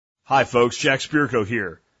Hi folks, Jack Spirko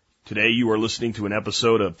here. Today you are listening to an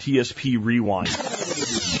episode of TSP Rewind.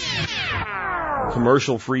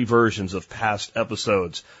 Commercial-free versions of past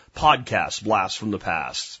episodes, podcast blasts from the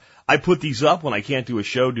past. I put these up when I can't do a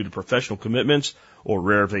show due to professional commitments or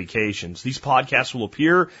rare vacations. These podcasts will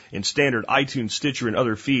appear in standard iTunes, Stitcher, and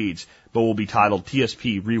other feeds, but will be titled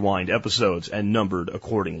TSP Rewind episodes and numbered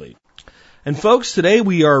accordingly. And folks, today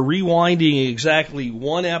we are rewinding exactly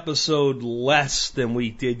one episode less than we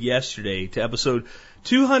did yesterday to episode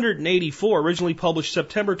 284, originally published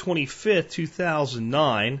September 25th,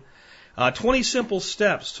 2009, 20 Simple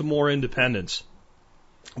Steps to More Independence.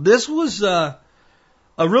 This was a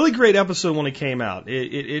really great episode when it came out.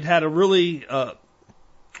 It had a really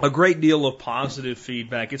a great deal of positive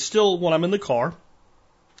feedback. It's still when I'm in the car,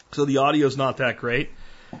 so the audio's not that great.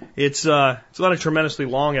 It's not a tremendously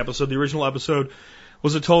long episode. The original episode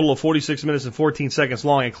was a total of 46 minutes and 14 seconds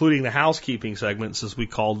long, including the housekeeping segments, as we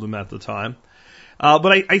called them at the time.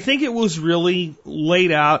 But I think it was really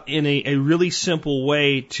laid out in a really simple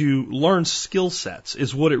way to learn skill sets,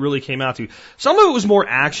 is what it really came out to. Some of it was more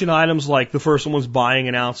action items, like the first one was buying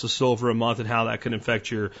an ounce of silver a month and how that could affect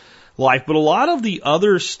your life. But a lot of the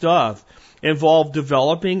other stuff involved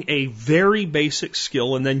developing a very basic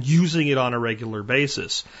skill and then using it on a regular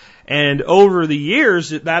basis. And over the years,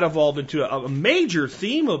 that evolved into a major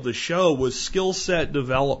theme of the show was skill set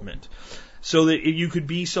development. So that you could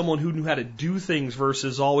be someone who knew how to do things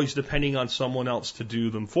versus always depending on someone else to do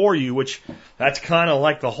them for you, which that's kind of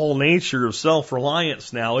like the whole nature of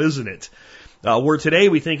self-reliance now, isn't it? Where today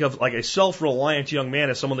we think of like a self-reliant young man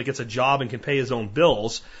as someone that gets a job and can pay his own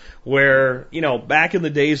bills, where, you know, back in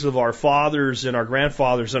the days of our fathers and our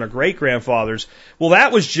grandfathers and our great-grandfathers, well,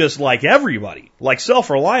 that was just like everybody. Like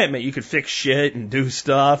self-reliant meant you could fix shit and do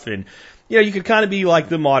stuff, and, you know, you could kind of be like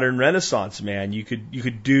the modern Renaissance man. You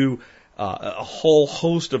could do a whole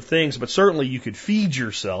host of things, but certainly you could feed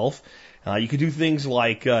yourself. You could do things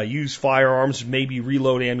like use firearms, maybe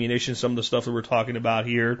reload ammunition, some of the stuff that we're talking about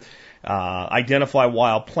here. Identify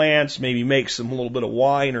wild plants, maybe make a little bit of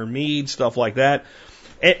wine or mead, stuff like that.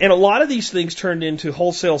 And a lot of these things turned into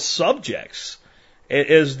wholesale subjects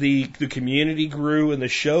as the community grew and the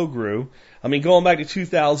show grew. I mean, going back to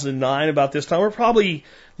 2009, about this time, we're probably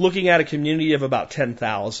looking at a community of about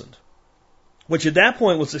 10,000, which at that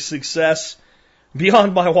point was a success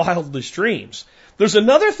beyond my wildest dreams. There's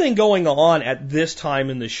another thing going on at this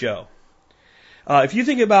time in the show. If you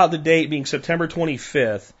think about the date being September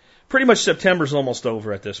 25th, pretty much September's almost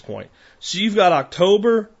over at this point. So you've got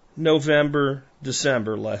October, November,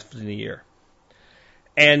 December left in the year.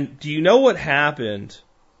 And do you know what happened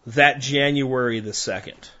that January the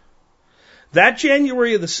 2nd? That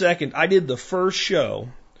January the 2nd, I did the first show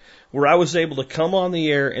where I was able to come on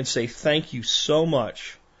the air and say thank you so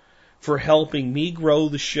much for helping me grow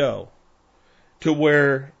the show to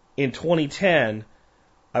where in 2010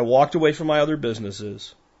 I walked away from my other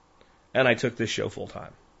businesses and I took this show full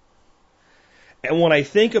time. And when I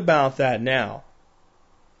think about that now,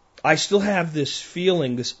 I still have this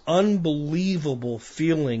feeling, this unbelievable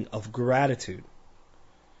feeling of gratitude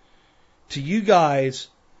to you guys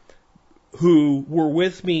who were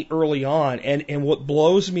with me early on. And what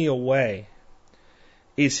blows me away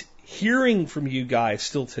is hearing from you guys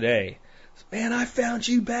still today. Man, I found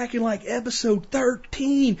you back in like episode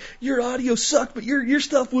 13. Your audio sucked, but your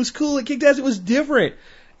stuff was cool. It kicked ass. It was different.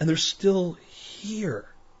 And they're still here.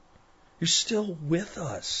 You're still with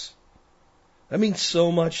us. That means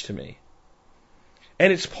so much to me.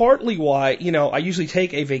 And it's partly why, you know, I usually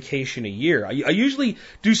take a vacation a year. I usually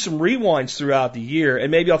do some rewinds throughout the year,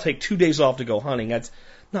 and maybe I'll take 2 days off to go hunting. That's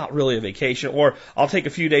not really a vacation. Or I'll take a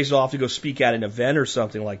few days off to go speak at an event or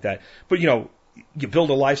something like that. But, you know, you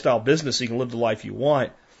build a lifestyle business so you can live the life you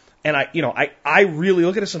want. And I really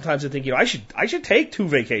look at it sometimes and think, you know, I should take 2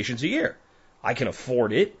 vacations a year. I can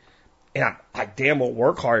afford it, and I damn well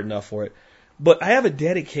work hard enough for it. But I have a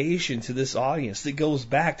dedication to this audience that goes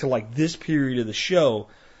back to like this period of the show,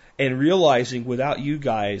 and realizing without you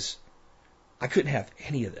guys, I couldn't have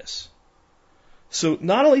any of this. So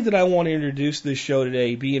not only did I want to introduce this show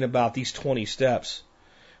today being about these 20 steps,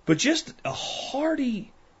 but just a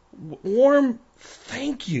hearty, warm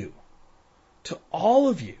thank you to all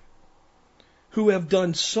of you who have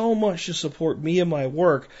done so much to support me and my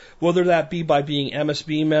work, whether that be by being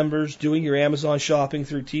MSB members, doing your Amazon shopping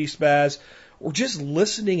through T-Spaz, or just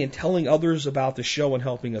listening and telling others about the show and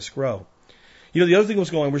helping us grow. You know, the other thing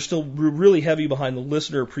was we're really heavy behind the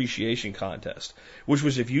listener appreciation contest, which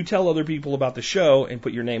was if you tell other people about the show and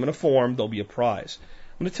put your name in a form, there'll be a prize.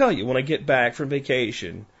 I'm going to tell you, when I get back from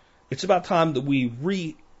vacation, it's about time that we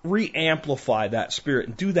re-amplify that spirit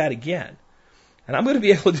and do that again. And I'm going to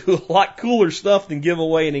be able to do a lot cooler stuff than give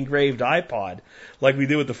away an engraved iPod like we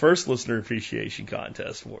did with the first listener appreciation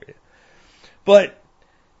contest for you. But,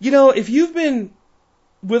 if you've been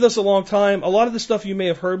with us a long time, a lot of the stuff you may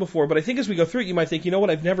have heard before, but I think as we go through it, you might think, you know what,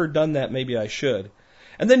 I've never done that, maybe I should.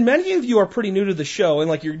 And then many of you are pretty new to the show, and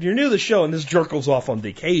like you're new to the show, and this jerk goes off on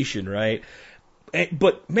vacation, right?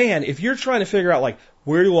 But man, if you're trying to figure out, like,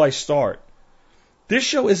 where do I start? This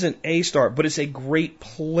show isn't a start, but it's a great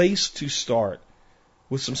place to start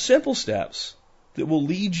with some simple steps that will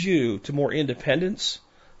lead you to more independence,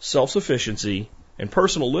 self-sufficiency, and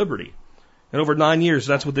personal liberty. And over 9 years,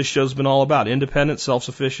 that's what this show's been all about: independence,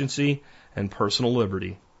 self-sufficiency, and personal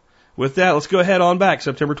liberty. With that, let's go ahead on back,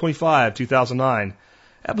 September 25, 2009,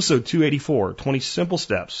 episode 284, 20 Simple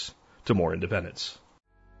Steps to More Independence.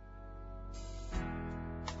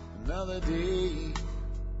 Another day,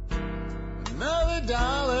 another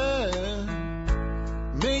dollar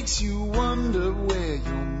makes you wonder where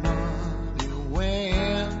your money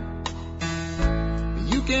went.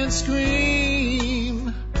 You can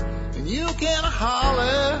scream and you can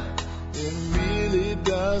holler, it really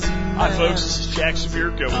doesn't matter. Hi folks, this is Jack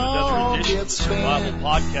Sabirko with another edition of the Survival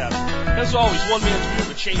Podcast. As always, one man's view of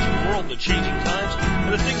the changing world, the changing times,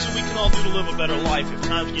 and the things that we can all do to live a better life if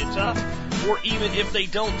times get tough, or even if they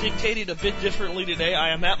don't dictate it a bit differently today. I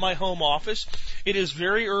am at my home office. It is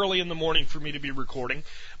very early in the morning for me to be recording,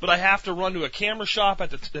 but I have to run to a camera shop at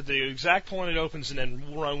the exact point it opens and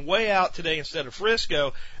then run way out today instead of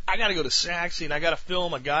Frisco. I got to go to Saxe and I got to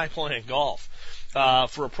film a guy playing golf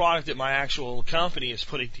for a product that my actual company is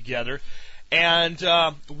putting together. And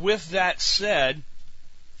with that said,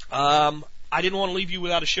 I didn't want to leave you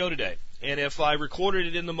without a show today. And if I recorded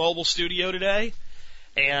it in the mobile studio today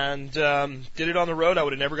and did it on the road, I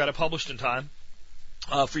would have never got it published in time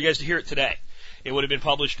for you guys to hear it today. It would have been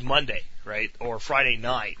published Monday, right, or Friday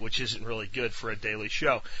night, which isn't really good for a daily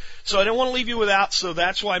show. So I didn't want to leave you without, so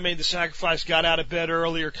that's why I made the sacrifice, got out of bed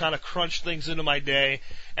earlier, kind of crunched things into my day,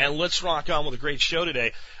 and let's rock on with a great show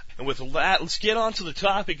today. And with that, let's get on to the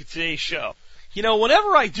topic of today's show.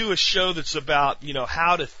 Whenever I do a show that's about,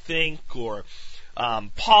 how to think or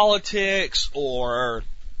politics or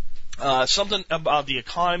something about the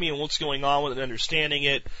economy and what's going on with it, understanding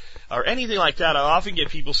it, or anything like that, I often get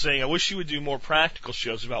people saying, I wish you would do more practical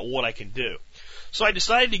shows about what I can do. So I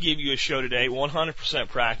decided to give you a show today, 100%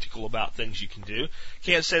 practical about things you can do.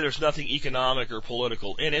 Can't say there's nothing economic or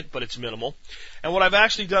political in it, but it's minimal. And what I've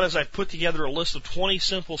actually done is I've put together a list of 20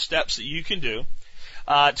 simple steps that you can do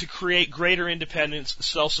to create greater independence,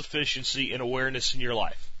 self-sufficiency, and awareness in your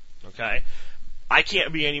life. Okay? I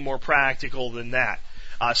can't be any more practical than that.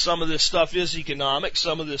 Some of this stuff is economic,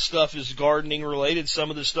 some of this stuff is gardening related,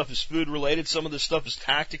 some of this stuff is food related, some of this stuff is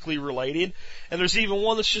tactically related, and there's even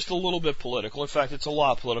one that's just a little bit political. In fact, it's a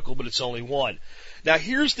lot political, but it's only one. Now,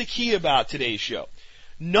 here's the key about today's show.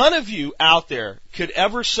 None of you out there could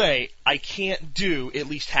ever say, I can't do at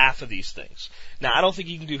least half of these things. Now, I don't think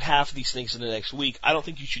you can do half of these things in the next week. I don't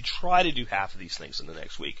think you should try to do half of these things in the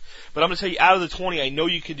next week. But I'm going to tell you, out of the 20, I know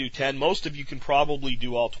you can do 10. Most of you can probably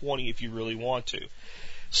do all 20 if you really want to.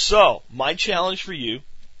 So, my challenge for you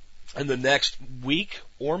in the next week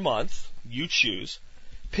or month, you choose,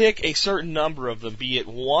 pick a certain number of them, be it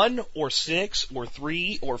 1 or 6 or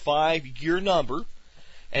 3 or 5, your number,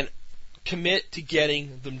 and commit to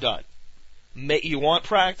getting them done. You want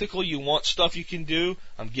practical, you want stuff you can do,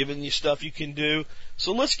 I'm giving you stuff you can do.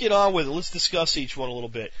 So let's get on with it. Let's discuss each one a little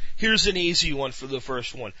bit. Here's an easy one for the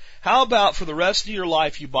first one. How about for the rest of your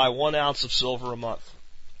life you buy 1 ounce of silver a month?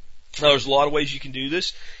 Now, there's a lot of ways you can do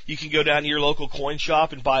this. You can go down to your local coin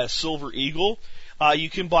shop and buy a silver eagle. You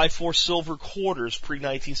can buy 4 silver quarters,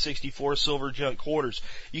 pre-1964 silver junk quarters.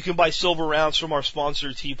 You can buy silver rounds from our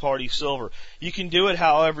sponsor, Tea Party Silver. You can do it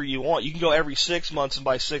however you want. You can go every 6 months and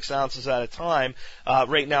buy 6 ounces at a time.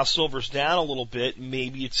 Right now, silver's down a little bit.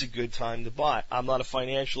 Maybe it's a good time to buy. I'm not a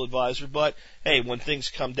financial advisor, but hey, when things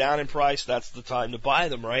come down in price, that's the time to buy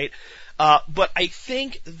them, right? But I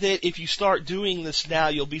think that if you start doing this now,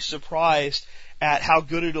 you'll be surprised at how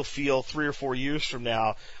good it'll feel 3 or 4 years from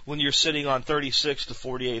now when you're sitting on 36 to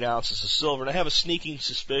 48 ounces of silver. And I have a sneaking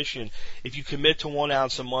suspicion if you commit to 1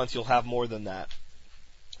 ounce a month, you'll have more than that.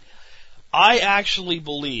 I actually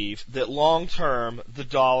believe that long term, the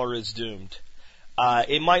dollar is doomed.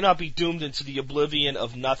 It might not be doomed into the oblivion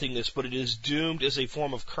of nothingness, but it is doomed as a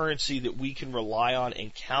form of currency that we can rely on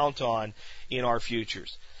and count on in our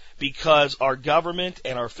futures. because our government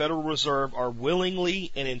and our Federal Reserve are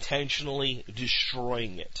willingly and intentionally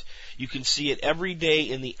destroying it. You can see it every day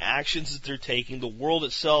in the actions that they're taking. The world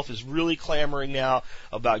itself is really clamoring now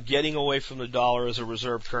about getting away from the dollar as a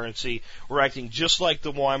reserve currency. We're acting just like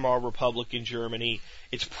the Weimar Republic in Germany.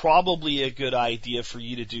 It's probably a good idea for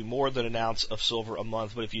you to do more than an ounce of silver a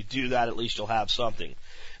month, but if you do that, at least you'll have something.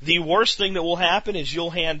 The worst thing that will happen is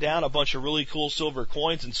you'll hand down a bunch of really cool silver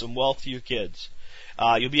coins and some wealth to your kids.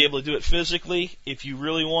 You'll be able to do it physically if you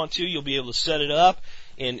really want to. You'll be able to set it up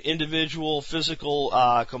in individual physical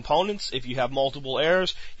components. If you have multiple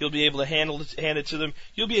heirs, you'll be able to hand it to them.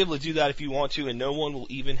 You'll be able to do that if you want to, and no one will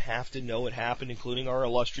even have to know it happened, including our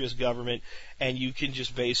illustrious government, and you can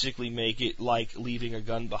just basically make it like leaving a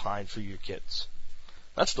gun behind for your kids.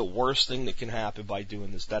 That's the worst thing that can happen by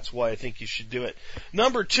doing this. That's why I think you should do it.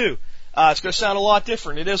 Number 2. It's going to sound a lot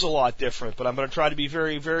different. It is a lot different, but I'm going to try to be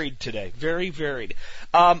very varied today. Very varied.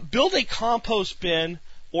 Build a compost bin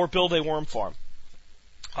or build a worm farm.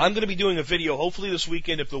 I'm going to be doing a video, hopefully this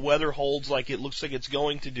weekend if the weather holds like it looks like it's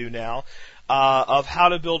going to do now, of how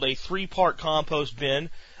to build a 3-part compost bin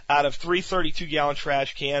out of 3 32-gallon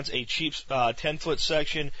trash cans, a cheap 10-foot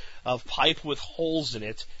section of pipe with holes in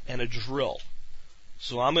it, and a drill.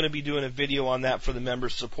 So I'm going to be doing a video on that for the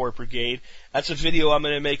Members Support Brigade. That's a video I'm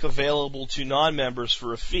going to make available to non-members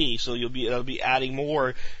for a fee, so it'll be adding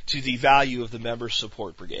more to the value of the Members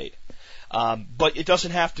Support Brigade. But it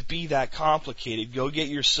doesn't have to be that complicated. Go get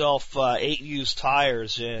yourself 8 used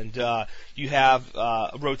tires, and you have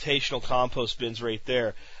rotational compost bins right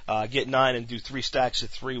there. Get 9 and do 3 stacks of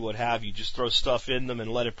 3, what have you. Just throw stuff in them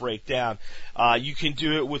and let it break down. You can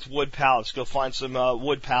do it with wood pallets. Go find some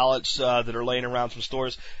wood pallets that are laying around some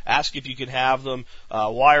stores. Ask if you can have them.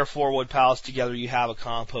 Wire 4 wood pallets together. You have a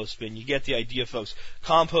compost bin. You get the idea, folks.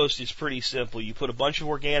 Compost is pretty simple. You put a bunch of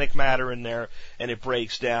organic matter in there, and it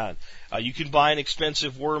breaks down. You can buy an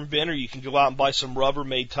expensive worm bin, or you can go out and buy some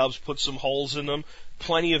Rubbermaid tubs, put some holes in them.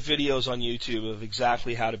 Plenty of videos on YouTube of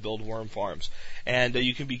exactly how to build worm farms. And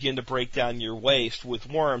you can begin to break down your waste with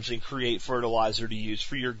worms and create fertilizer to use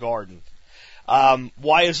for your garden.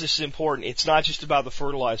 Why is this important? It's not just about the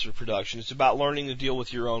fertilizer production. It's about learning to deal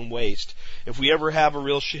with your own waste. If we ever have a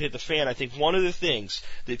real shit hit the fan, I think one of the things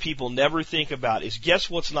that people never think about is guess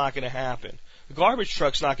what's not going to happen? The garbage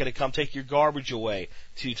truck's not going to come take your garbage away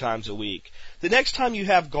 2 times a week. The next time you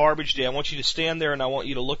have garbage day, I want you to stand there and I want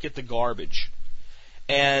you to look at the garbage.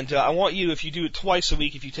 And I want you, if you do it twice a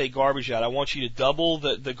week, if you take garbage out, I want you to double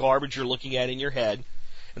the garbage you're looking at in your head.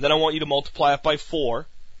 And then I want you to multiply it by 4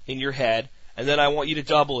 in your head. And then I want you to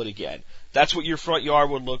double it again. That's what your front yard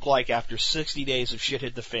would look like after 60 days of shit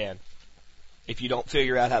hit the fan, if you don't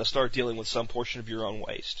figure out how to start dealing with some portion of your own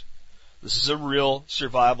waste. This is a real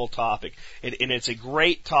survival topic, and it's a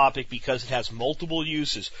great topic because it has multiple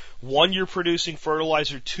uses. 1, you're producing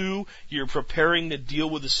fertilizer. 2, you're preparing to deal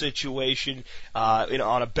with the situation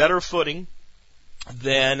on a better footing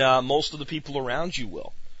than most of the people around you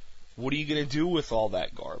will. What are you going to do with all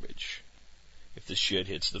that garbage if the shit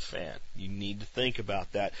hits the fan? You need to think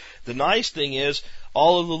about that. The nice thing is,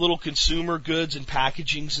 all of the little consumer goods and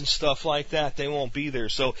packagings and stuff like that, they won't be there.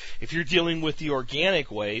 So if you're dealing with the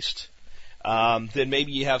organic waste, then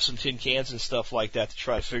maybe you have some tin cans and stuff like that to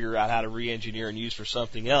try to figure out how to re-engineer and use for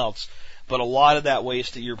something else. But a lot of that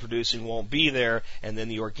waste that you're producing won't be there, and then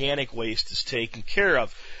the organic waste is taken care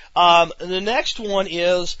of. The next one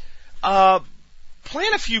is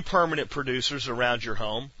plant a few permanent producers around your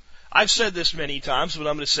home. I've said this many times, but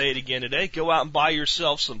I'm going to say it again today. Go out and buy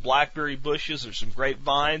yourself some blackberry bushes or some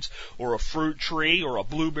grapevines or a fruit tree or a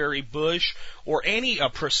blueberry bush or a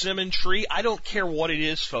persimmon tree. I don't care what it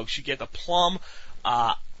is, folks. You get the plum.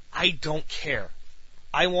 I don't care.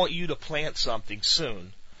 I want you to plant something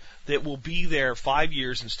soon that will be there 5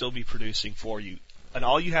 years and still be producing for you. And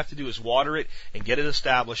all you have to do is water it and get it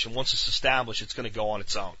established. And once it's established, it's going to go on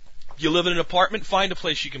its own. You live in an apartment, find a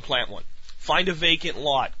place you can plant one. Find a vacant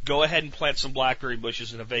lot. Go ahead and plant some blackberry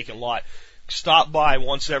bushes in a vacant lot. Stop by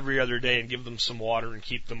once every other day and give them some water and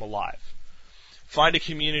keep them alive. Find a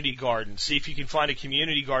community garden. See if you can find a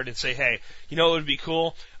community garden and say, hey, you know what would be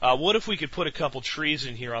cool? What if we could put a couple trees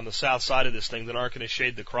in here on the south side of this thing that aren't going to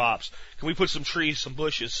shade the crops? Can we put some trees, some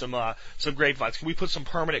bushes, some grapevines? Can we put some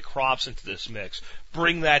permanent crops into this mix?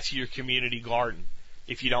 Bring that to your community garden.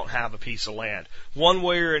 If you don't have a piece of land. One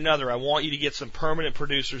way or another, I want you to get some permanent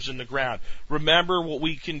producers in the ground. Remember what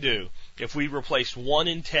we can do if we replaced 1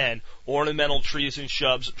 in 10 ornamental trees and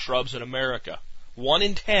shrubs in America. 1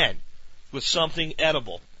 in 10 with something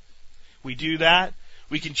edible. We do that,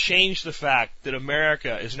 we can change the fact that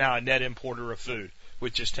America is now a net importer of food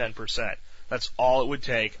with just 10%. That's all it would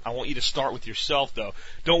take. I want you to start with yourself, though.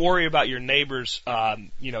 Don't worry about your neighbor's,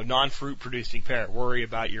 non-fruit producing pear. Worry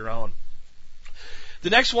about your own. The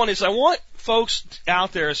next one is I want folks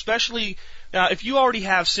out there, especially if you already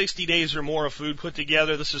have 60 days or more of food put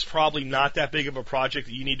together, this is probably not that big of a project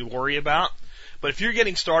that you need to worry about. But if you're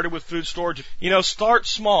getting started with food storage, start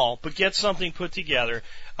small, but get something put together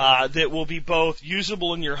that will be both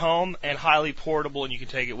usable in your home and highly portable, and you can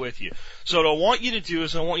take it with you. So what I want you to do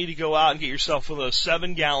is I want you to go out and get yourself one of those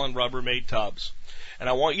 7-gallon Rubbermaid tubs. And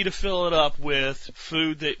I want you to fill it up with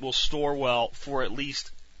food that will store well for at least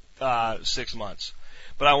 6 months.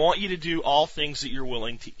 But I want you to do all things that you're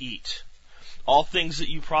willing to eat. All things that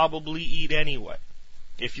you probably eat anyway.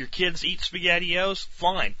 If your kids eat SpaghettiOs,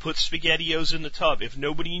 fine, put SpaghettiOs in the tub. If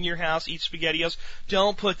nobody in your house eats SpaghettiOs,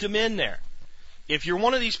 don't put them in there. If you're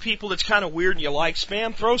one of these people that's kind of weird and you like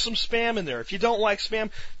Spam, throw some Spam in there. If you don't like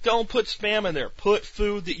Spam, don't put Spam in there. Put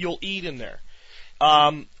food that you'll eat in there.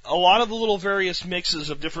 A lot of the little various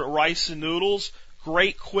mixes of different rice and noodles,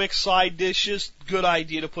 great quick side dishes, good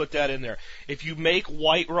idea to put that in there. If you make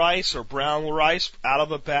white rice or brown rice out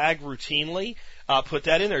of a bag routinely, put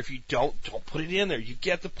that in there. If you don't put it in there. You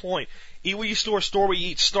get the point. Eat what you store what you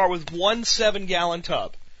eat. Start with 1 7-gallon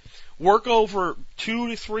tub. Work over 2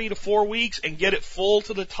 to 3 to 4 weeks and get it full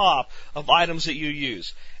to the top of items that you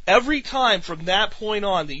use. Every time from that point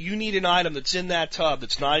on that you need an item that's in that tub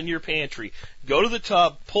that's not in your pantry, go to the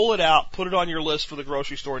tub, pull it out, put it on your list for the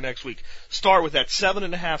grocery store next week. Start with that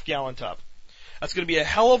 7.5-gallon tub. That's going to be a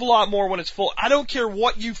hell of a lot more when it's full. I don't care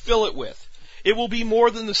what you fill it with. It will be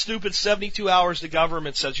more than the stupid 72 hours the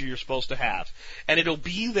government says you're supposed to have. And it'll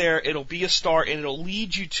be there, it'll be a start, and it'll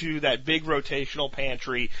lead you to that big rotational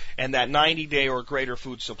pantry and that 90-day or greater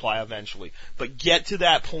food supply eventually. But get to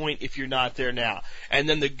that point if you're not there now. And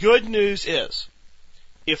then the good news is,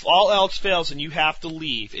 if all else fails and you have to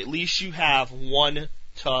leave, at least you have 1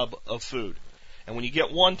 tub of food. And when you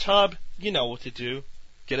get 1 tub, you know what to do.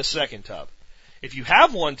 Get a 2nd tub. If you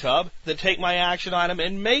have 1 tub, then take my action item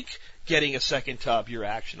and make getting a 2nd tub your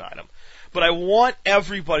action item. But I want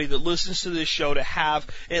everybody that listens to this show to have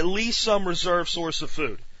at least some reserve source of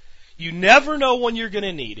food. You never know when you're going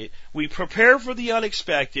to need it. We prepare for the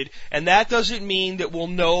unexpected, and that doesn't mean that we'll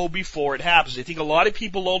know before it happens. I think a lot of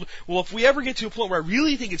people, if we ever get to a point where I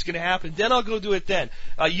really think it's going to happen, then I'll go do it then.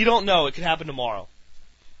 You don't know. It could happen tomorrow.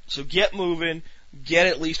 So get moving. Get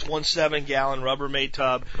at least 1 7-gallon Rubbermaid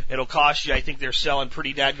tub. It'll cost you, I think they're selling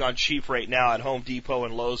pretty daggone cheap right now at Home Depot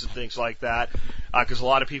and Lowe's and things like that, because a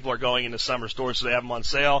lot of people are going into summer stores, so they have them on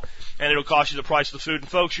sale, and it'll cost you the price of the food. And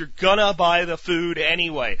folks, you're gonna buy the food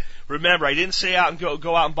anyway. Remember, I didn't say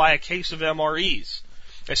go out and buy a case of MREs.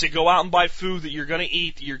 I said go out and buy food that you're gonna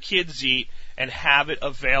eat, that your kids eat, and have it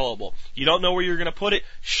available. You don't know where you're gonna put it?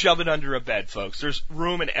 Shove it under a bed, folks. There's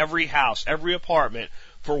room in every house, every apartment,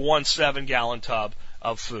 for 1 7-gallon tub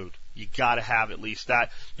of food. You gotta have at least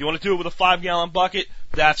that. You want to do it with a 5-gallon bucket?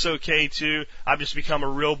 That's okay too. I've just become a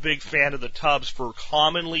real big fan of the tubs for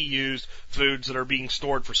commonly used foods that are being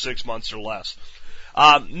stored for 6 months or less.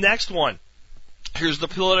 Next one. Here's the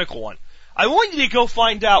political one. I want you to go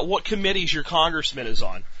find out what committees your congressman is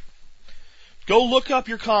on. Go look up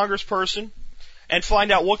your congressperson and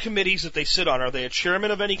find out what committees that they sit on. Are they a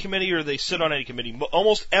chairman of any committee, or do they sit on any committee?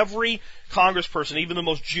 Almost every congressperson, even the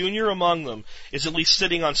most junior among them, is at least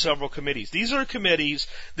sitting on several committees. These are committees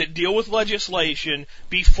that deal with legislation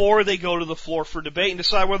before they go to the floor for debate and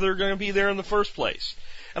decide whether they're going to be there in the first place.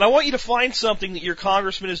 And I want you to find something that your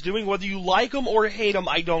congressman is doing, whether you like them or hate them,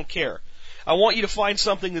 I don't care. I want you to find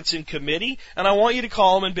something that's in committee, and I want you to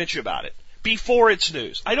call them and bitch about it before it's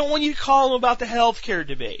news. I don't want you to call them about the health care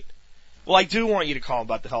debate. Well, I do want you to call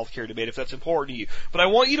about the health care debate if that's important to you. But I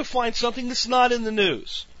want you to find something that's not in the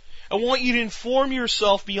news. I want you to inform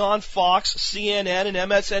yourself beyond Fox, CNN, and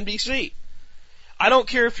MSNBC. I don't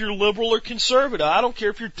care if you're liberal or conservative. I don't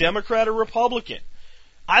care if you're Democrat or Republican.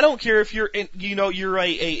 I don't care if you're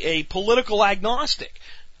a political agnostic.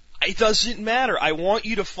 It doesn't matter. I want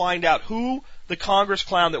you to find out who the Congress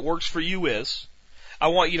clown that works for you is. I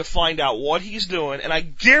want you to find out what he's doing, and I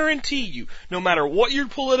guarantee you, no matter what your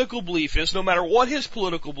political belief is, no matter what his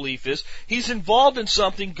political belief is, he's involved in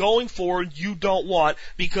something going forward you don't want,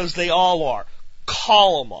 because they all are.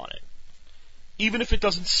 Call him on it. Even if it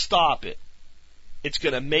doesn't stop it, it's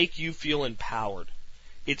going to make you feel empowered.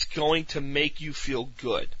 It's going to make you feel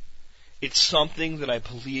good. It's something that I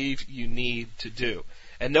believe you need to do.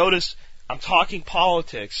 And notice, I'm talking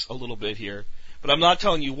politics a little bit here, but I'm not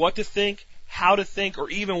telling you what to think, how to think or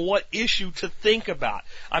even what issue to think about.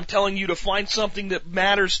 I'm telling you to find something that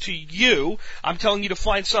matters to you. I'm telling you to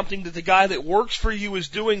find something that the guy that works for you is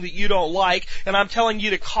doing that you don't like, and I'm telling you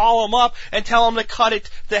to call him up and tell him to cut it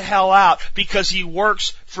the hell out because he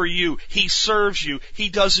works for you. He serves you. He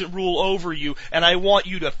doesn't rule over you, and I want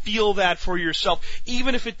you to feel that for yourself,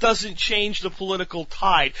 even if it doesn't change the political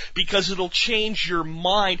tide, because it'll change your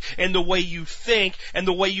mind and the way you think and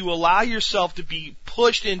the way you allow yourself to be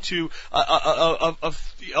pushed into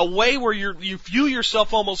a way where you view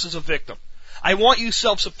yourself almost as a victim. I want you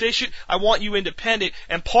self-sufficient. I want you independent.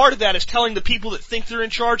 And part of that is telling the people that think they're in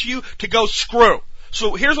charge of you to go screw.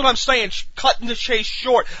 So here's what I'm saying, cutting the chase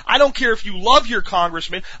short. I don't care if you love your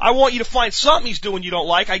congressman. I want you to find something he's doing you don't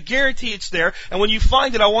like. I guarantee it's there. And when you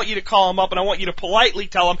find it, I want you to call him up and I want you to politely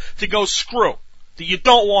tell him to go screw. That you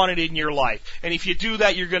don't want it in your life. And if you do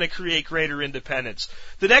that, you're going to create greater independence.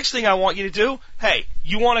 The next thing I want you to do, hey,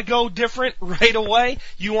 you want to go different right away?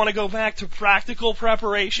 You want to go back to practical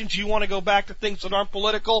preparations? You want to go back to things that aren't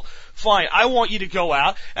political? Fine. I want you to go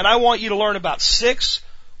out and I want you to learn about 6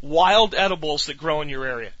 wild edibles that grow in your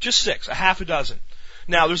area. Just 6, a half a dozen.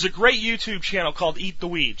 Now, there's a great YouTube channel called Eat the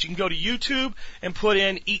Weeds. You can go to YouTube and put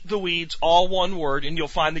in Eat the Weeds, all one word, and you'll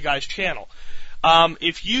find the guy's channel.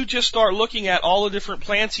 If you just start looking at all the different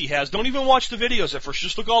plants he has, don't even watch the videos at first,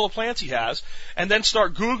 just look at all the plants he has, and then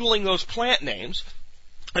start Googling those plant names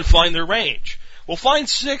and find their range. Well, find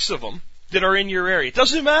 6 of them that are in your area. It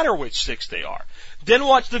doesn't matter which 6 they are. Then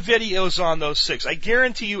watch the videos on those 6. I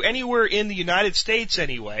guarantee you anywhere in the United States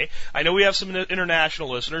anyway, I know we have some international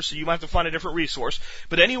listeners, so you might have to find a different resource,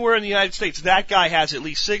 but anywhere in the United States, that guy has at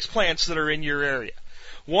least 6 plants that are in your area.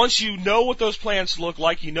 Once you know what those plants look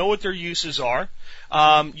like, you know what their uses are,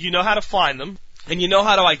 you know how to find them, and you know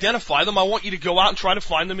how to identify them, I want you to go out and try to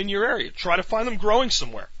find them in your area. Try to find them growing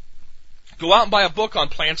somewhere. Go out and buy a book on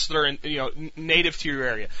plants that are native to your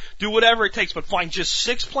area. Do whatever it takes, but find just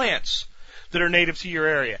 6 plants that are native to your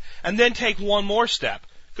area. And then take one more step.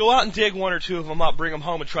 Go out and dig 1 or 2 of them up, bring them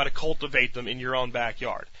home, and try to cultivate them in your own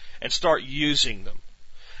backyard. And start using them.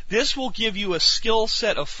 This will give you a skill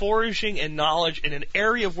set of foraging and knowledge in an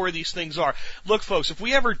area of where these things are. Look, folks, if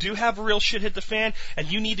we ever do have a real shit hit the fan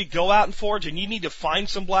and you need to go out and forage and you need to find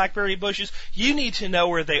some blackberry bushes, you need to know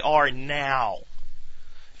where they are now.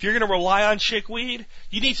 If you're going to rely on chickweed,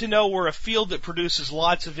 you need to know where a field that produces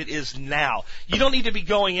lots of it is now. You don't need to be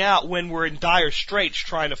going out when we're in dire straits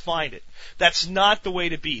trying to find it. That's not the way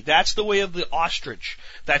to be. That's the way of the ostrich.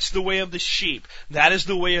 That's the way of the sheep. That is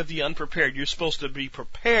the way of the unprepared. You're supposed to be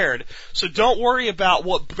prepared. So don't worry about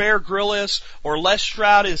what Bear Grylls or Les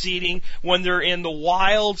Stroud is eating when they're in the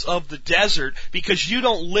wilds of the desert, because you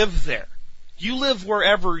don't live there. You live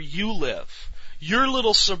wherever you live. Your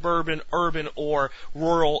little suburban, urban, or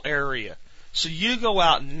rural area. So you go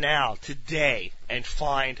out now, today, and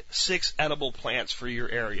find 6 edible plants for your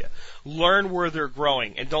area. Learn where they're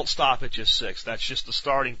growing, and don't stop at just 6. That's just the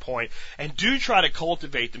starting point. And do try to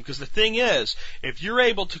cultivate them, because the thing is, if you're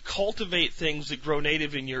able to cultivate things that grow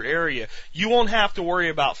native in your area, you won't have to worry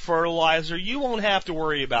about fertilizer. You won't have to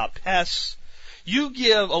worry about pests. You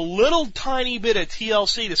give a little tiny bit of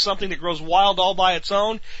TLC to something that grows wild all by its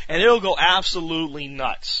own, and it'll go absolutely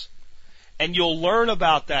nuts. And you'll learn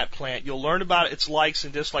about that plant. You'll learn about its likes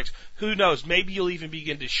and dislikes. Who knows? Maybe you'll even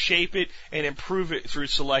begin to shape it and improve it through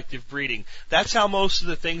selective breeding. That's how most of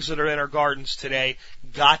the things that are in our gardens today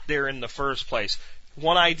got there in the first place.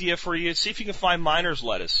 One idea for you is see if you can find miner's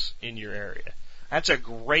lettuce in your area. That's a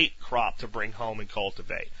great crop to bring home and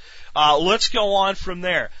cultivate. Let's go on from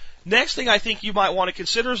there. Next thing I think you might want to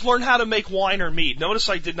consider is learn how to make wine or mead. Notice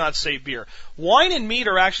I did not say beer. Wine and mead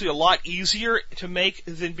are actually a lot easier to make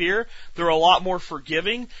than beer. They're a lot more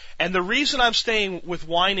forgiving. And the reason I'm staying with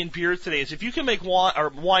wine and beer today is if you can make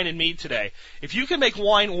wine and mead today, if you can make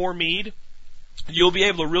wine or mead, you'll be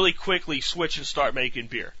able to really quickly switch and start making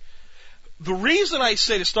beer. The reason I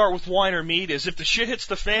say to start with wine or mead is if the shit hits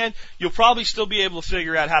the fan, you'll probably still be able to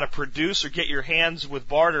figure out how to produce or get your hands with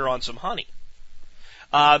barter on some honey.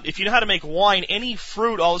 If you know how to make wine, any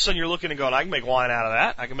fruit, all of a sudden you're looking and going, I can make wine out of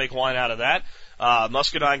that. I can make wine out of that.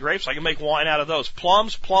 Muscadine grapes, I can make wine out of those.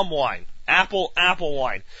 Plums, plum wine. Apple, apple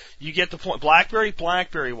wine. You get the point. Blackberry,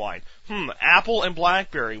 blackberry wine. Apple and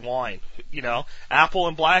blackberry wine. You know, apple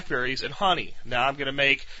and blackberries and honey. Now I'm going to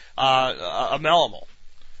make a melomel,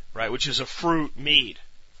 right, which is a fruit mead.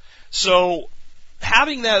 So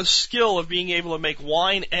having that skill of being able to make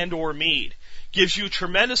wine and or mead gives you a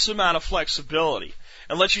tremendous amount of flexibility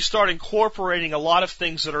and lets you start incorporating a lot of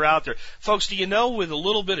things that are out there. Folks, do you know with a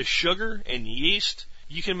little bit of sugar and yeast,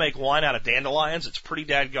 you can make wine out of dandelions? It's pretty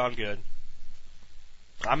dadgone good.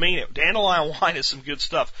 I mean it. Dandelion wine is some good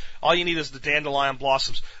stuff. All you need is the dandelion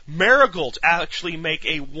blossoms. Marigolds actually make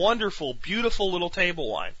a wonderful, beautiful little table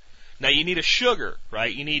wine. Now you need a sugar,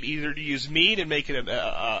 right? You need either to use mead and make it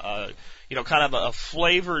kind of a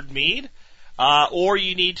flavored mead, or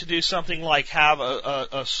you need to do something like have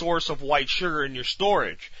a source of white sugar in your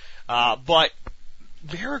storage. But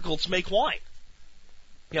marigolds make wine.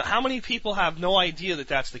 You know, how many people have no idea that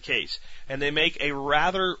that's the case? And they make a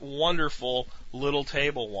rather wonderful little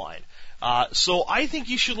table wine. So I think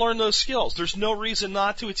you should learn those skills. There's no reason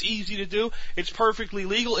not to. It's easy to do. It's perfectly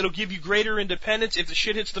legal. It'll give you greater independence if the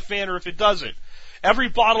shit hits the fan or if it doesn't. Every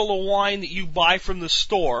bottle of wine that you buy from the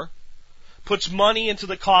store puts money into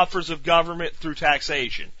the coffers of government through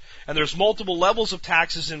taxation. And there's multiple levels of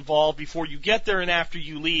taxes involved before you get there and after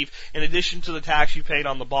you leave, in addition to the tax you paid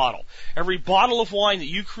on the bottle. Every bottle of wine that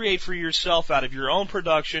you create for yourself out of your own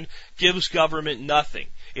production gives government nothing.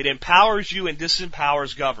 It empowers you and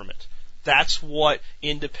disempowers government. That's what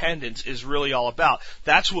independence is really all about.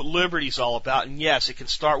 That's what liberty's all about. And yes, it can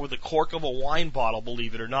start with the cork of a wine bottle,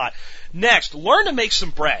 believe it or not. Next, learn to make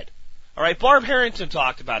some bread. All right, Barb Harrington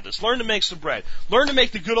talked about this. Learn to make some bread. Learn to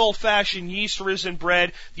make the good old-fashioned yeast-risen bread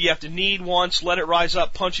that you have to knead once, let it rise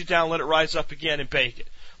up, punch it down, let it rise up again, and bake it.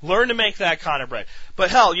 Learn to make that kind of bread.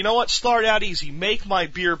 But hell, you know what? Start out easy. Make my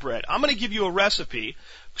beer bread. I'm going to give you a recipe,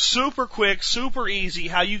 super quick, super easy,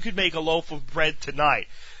 how you could make a loaf of bread tonight.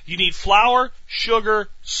 You need flour, sugar,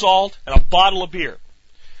 salt, and a bottle of beer.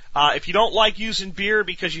 If you don't like using beer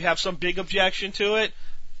because you have some big objection to it,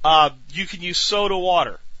 you can use soda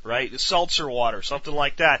water. Right? Seltzer water, something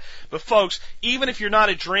like that. But folks, even if you're not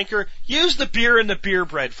a drinker, use the beer in the beer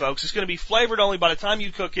bread, folks. It's going to be flavored only. By the time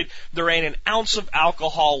you cook it, there ain't an ounce of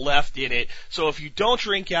alcohol left in it. So if you don't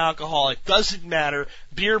drink alcohol, it doesn't matter.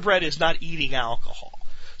 Beer bread is not eating alcohol.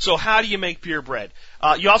 So how do you make beer bread?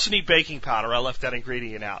 You also need baking powder. I left that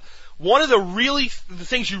ingredient out. One of the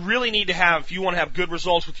things you really need to have if you want to have good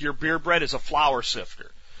results with your beer bread is a flour sifter.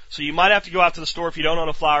 So you might have to go out to the store if you don't own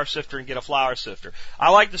a flour sifter and get a flour sifter. I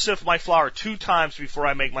like to sift my flour 2 times before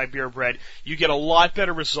I make my beer bread. You get a lot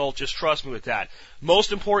better result, just trust me with that.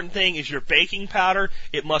 Most important thing is your baking powder.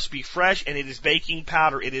 It must be fresh, and it is baking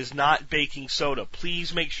powder. It is not baking soda.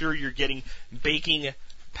 Please make sure you're getting baking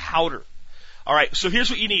powder. All right, so here's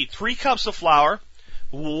what you need. 3 cups of flour,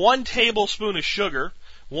 1 tablespoon of sugar,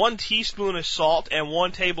 1 teaspoon of salt, and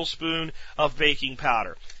 1 tablespoon of baking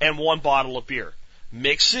powder, and 1 bottle of beer.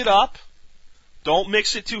 Mix it up. Don't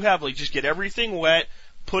mix it too heavily. Just get everything wet,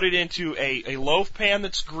 put it into a loaf pan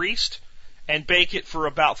that's greased, and bake it for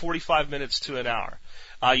about 45 minutes to an hour.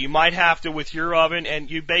 You might have to with your oven, and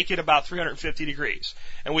you bake it about 350 degrees.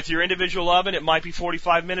 And with your individual oven, it might be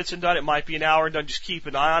 45 minutes and done. It might be an hour and done. Just keep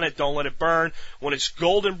an eye on it. Don't let it burn. When it's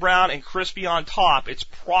golden brown and crispy on top, it's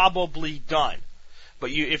probably done.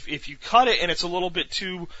 But if you cut it and it's a little bit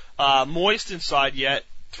too moist inside yet,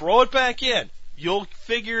 throw it back in. You'll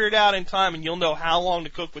figure it out in time, and you'll know how long to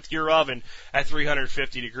cook with your oven at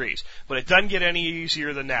 350 degrees. But it doesn't get any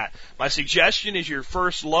easier than that. My suggestion is your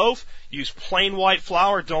first loaf, use plain white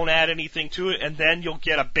flour, don't add anything to it, and then you'll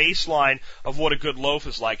get a baseline of what a good loaf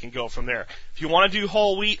is like and go from there. If you want to do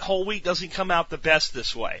whole wheat doesn't come out the best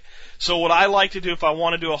this way. So what I like to do if I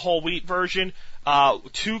want to do a whole wheat version,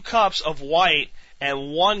 2 cups of white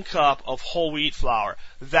and 1 cup of whole wheat flour.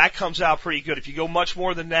 That comes out pretty good. If you go much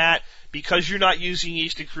more than that, because you're not using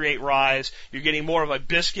yeast to create rise, you're getting more of a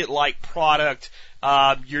biscuit-like product.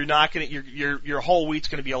 Your whole wheat's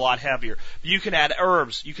going to be a lot heavier. You can add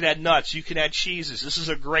herbs, you can add nuts, you can add cheeses. This is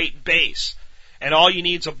a great base. And all you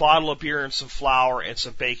need is a bottle of beer and some flour and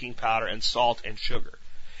some baking powder and salt and sugar.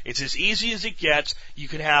 It's as easy as it gets. You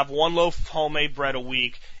can have 1 loaf of homemade bread a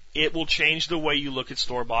week. It will change the way you look at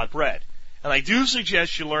store-bought bread. And I do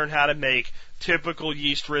suggest you learn how to make typical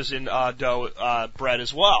yeast-risen dough bread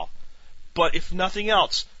as well. But if nothing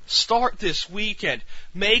else, start this weekend.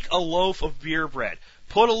 Make a loaf of beer bread.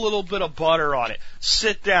 Put a little bit of butter on it.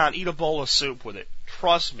 Sit down, eat a bowl of soup with it.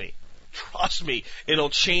 Trust me, it'll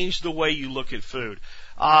change the way you look at food.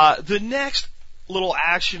 The next little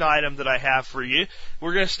action item that I have for you,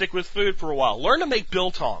 we're going to stick with food for a while. Learn to make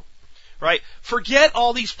biltong. Right? Forget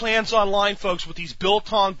all these plans online, folks, with these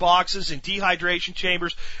biltong boxes and dehydration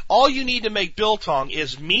chambers. All you need to make biltong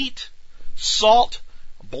is meat, salt,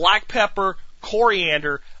 black pepper,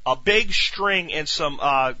 coriander, a big string, and some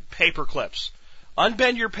paper clips.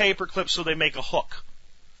 Unbend your paper clips so they make a hook.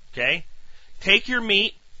 Okay? Take your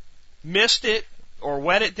meat, mist it, or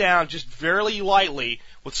wet it down just very lightly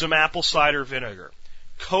with some apple cider vinegar.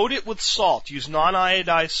 Coat it with salt. Use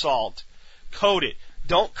non-iodized salt. Coat it.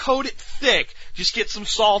 Don't coat it thick. Just get some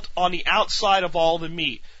salt on the outside of all the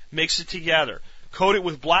meat. Mix it together. Coat it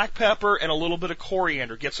with black pepper and a little bit of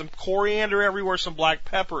coriander. Get some coriander everywhere, some black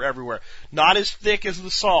pepper everywhere. Not as thick as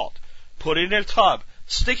the salt. Put it in a tub.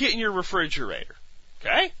 Stick it in your refrigerator.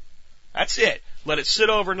 Okay? That's it. Let it sit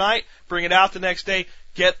overnight. Bring it out the next day.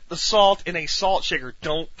 Get the salt in a salt shaker.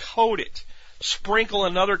 Don't coat it. Sprinkle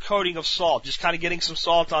another coating of salt, just kind of getting some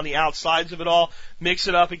salt on the outsides of it all. Mix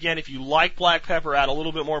it up again. If you like black pepper, add a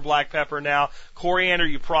little bit more black pepper now. Coriander,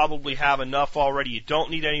 you probably have enough already. You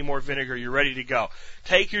don't need any more vinegar. You're ready to go.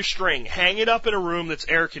 Take your string, hang it up in a room that's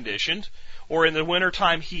air conditioned, or in the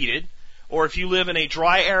wintertime heated, or if you live in a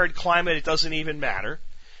dry, arid climate, it doesn't even matter.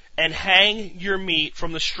 And hang your meat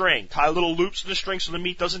from the string. Tie little loops to the string so the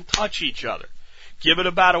meat doesn't touch each other. Give it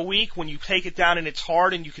about a week. When you take it down and it's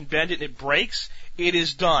hard and you can bend it and it breaks, it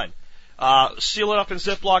is done. Seal it up in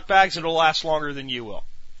Ziploc bags and it'll last longer than you will.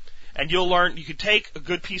 And you'll learn, you can take a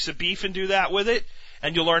good piece of beef and do that with it,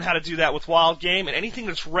 and you'll learn how to do that with wild game. And anything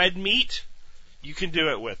that's red meat, you can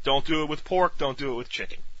do it with. Don't do it with pork. Don't do it with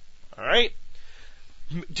chicken. All right?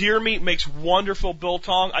 Deer meat makes wonderful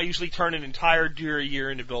biltong. I usually turn an entire deer a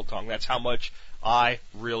year into biltong. That's how much I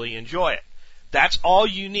really enjoy it. That's all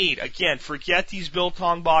you need. Again, forget these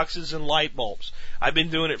biltong boxes and light bulbs. I've been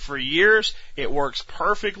doing it for years. It works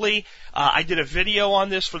perfectly. I did a video on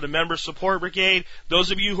this for the Member Support Brigade.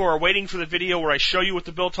 Those of you who are waiting for the video where I show you what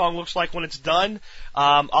the biltong looks like when it's done,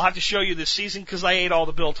 I'll have to show you this season because I ate all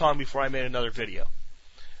the biltong before I made another video.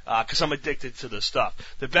 Because I'm addicted to this stuff.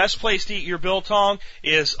 The best place to eat your biltong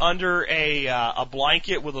is under a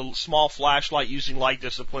blanket with a small flashlight using light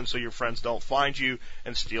discipline so your friends don't find you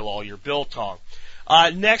and steal all your biltong.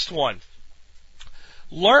 Next one.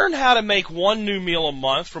 Learn how to make one new meal a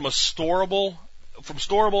month from storable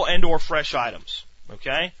and or fresh items.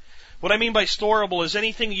 Okay? What I mean by storable is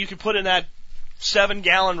anything that you can put in that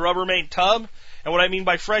 7-gallon Rubbermaid tub. And what I mean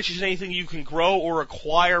by fresh is anything you can grow or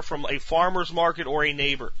acquire from a farmer's market or a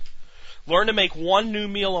neighbor. Learn to make one new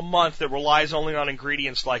meal a month that relies only on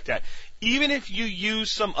ingredients like that. Even if you use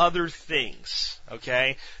some other things,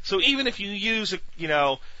 okay? So even if you use, an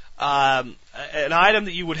item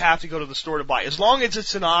that you would have to go to the store to buy, as long as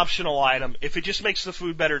it's an optional item, if it just makes the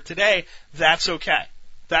food better today, that's okay.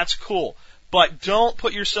 That's cool. But don't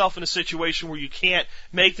put yourself in a situation where you can't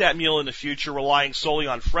make that meal in the future relying solely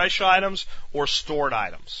on fresh items or stored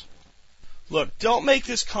items. Look, don't make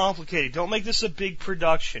this complicated. Don't make this a big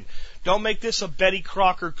production. Don't make this a Betty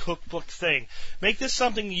Crocker cookbook thing. Make this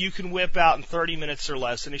something you can whip out in 30 minutes or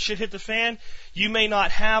less. And if shit hit the fan, you may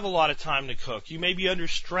not have a lot of time to cook. You may be under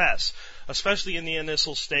stress, especially in the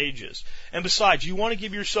initial stages. And besides, you want to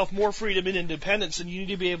give yourself more freedom and independence, and you need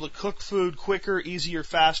to be able to cook food quicker, easier,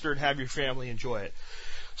 faster, and have your family enjoy it.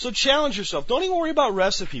 So challenge yourself. Don't even worry about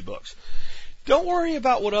recipe books. Don't worry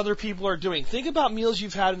about what other people are doing. Think about meals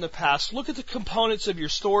you've had in the past. Look at the components of your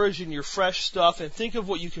storage and your fresh stuff and think of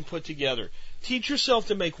what you can put together. Teach yourself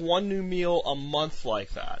to make one new meal a month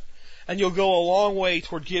like that. And you'll go a long way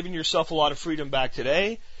toward giving yourself a lot of freedom back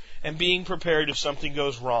today and being prepared if something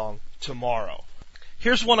goes wrong tomorrow.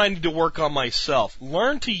 Here's one I need to work on myself.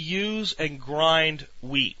 Learn to use and grind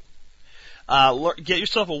wheat. Get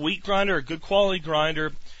yourself a wheat grinder, a good quality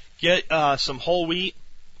grinder. Get some whole wheat.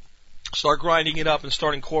 Start grinding it up and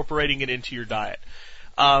start incorporating it into your diet.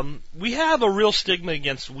 We have a real stigma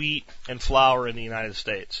against wheat and flour in the United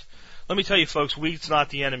States. Let me tell you, folks, wheat's not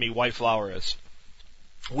the enemy. White flour is.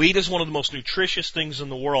 Wheat is one of the most nutritious things in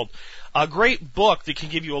the world. A great book that can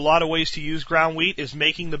give you a lot of ways to use ground wheat is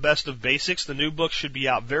Making the Best of Basics. The new book should be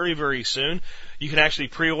out very, very soon. You can actually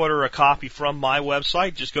pre-order a copy from my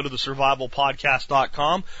website. Just go to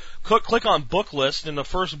thesurvivalpodcast.com. Click on book list, and the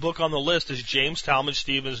first book on the list is James Talmadge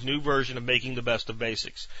Stevens' new version of Making the Best of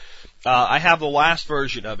Basics. I have the last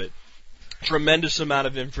version of it. Tremendous amount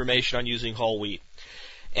of information on using whole wheat.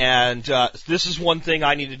 And this is one thing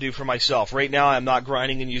I need to do for myself. Right now, I'm not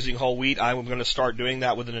grinding and using whole wheat. I'm going to start doing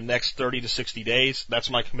that within the next 30 to 60 days. That's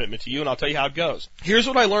my commitment to you, and I'll tell you how it goes. Here's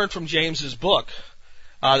what I learned from James's book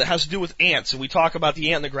that has to do with ants, and we talk about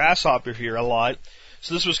the ant and the grasshopper here a lot,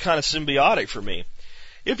 so this was kind of symbiotic for me.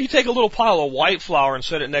 If you take a little pile of white flour and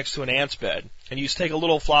set it next to an ant's bed, and you take a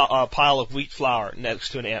little pile of wheat flour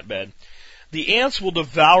next to an ant bed, the ants will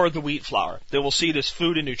devour the wheat flour. They will see it as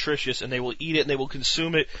food and nutritious, and they will eat it, and they will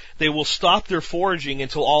consume it. They will stop their foraging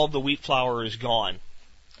until all of the wheat flour is gone.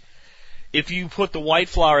 If you put the white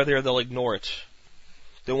flour there, they'll ignore it.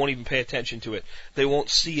 They won't even pay attention to it. They won't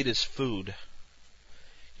see it as food.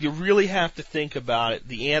 You really have to think about it.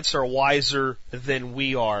 The ants are wiser than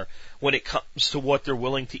we are when it comes to what they're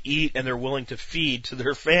willing to eat and they're willing to feed to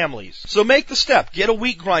their families. So make the step. Get a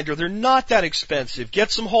wheat grinder. They're not that expensive.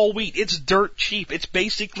 Get some whole wheat. It's dirt cheap. It's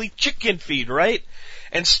basically chicken feed, right?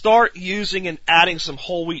 and start using and adding some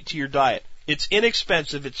whole wheat to your diet. It's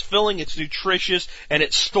inexpensive, it's filling, it's nutritious, and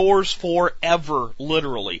it stores forever,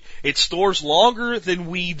 literally. It stores longer than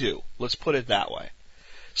we do. Let's put it that way.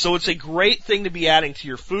 So it's a great thing to be adding to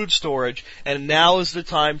your food storage, and now is the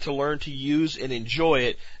time to learn to use and enjoy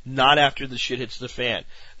it, not after the shit hits the fan.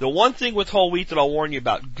 The one thing with whole wheat that I'll warn you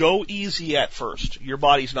about, go easy at first. Your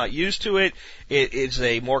body's not used to it. It is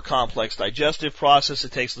a more complex digestive process.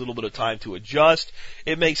 It takes a little bit of time to adjust.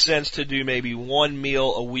 It makes sense to do maybe one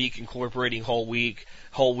meal a week incorporating whole wheat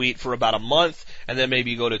for about a month, and then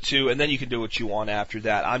maybe you go to 2, and then you can do what you want after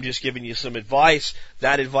that. I'm just giving you some advice.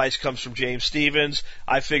 That advice comes from James Stevens.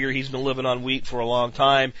 I figure he's been living on wheat for a long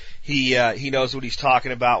time. He knows what he's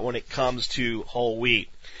talking about when it comes to whole wheat.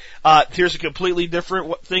 Here's a completely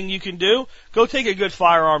different thing you can do. Go take a good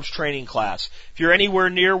firearms training class. If you're anywhere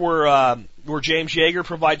near where James Yeager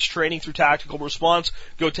provides training through Tactical Response,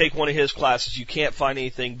 go take one of his classes. You can't find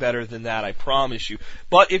anything better than that, I promise you.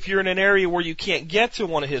 But if you're in an area where you can't get to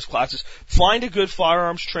one of his classes, find a good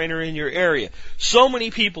firearms trainer in your area. So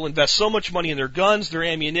many people invest so much money in their guns, their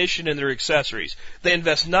ammunition, and their accessories. They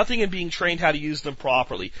invest nothing in being trained how to use them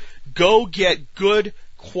properly. Go get good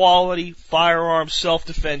quality firearms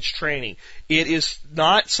self-defense training. It is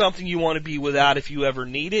not something you want to be without if you ever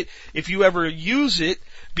need it. If you ever use it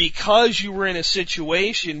because you were in a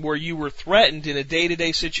situation where you were threatened in a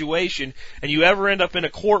day-to-day situation, and you ever end up in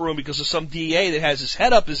a courtroom because of some DA that has his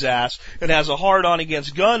head up his ass and has a hard-on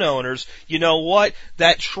against gun owners, you know what?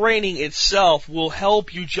 That training itself will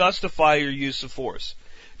help you justify your use of force,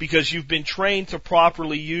 because you've been trained to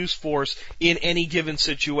properly use force in any given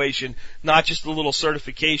situation, not just the little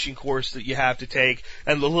certification course that you have to take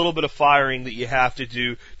and the little bit of firing that you have to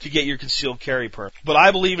do to get your concealed carry permit. But I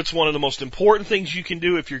believe it's one of the most important things you can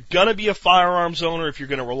do if you're going to be a firearms owner, if you're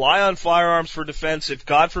going to rely on firearms for defense, if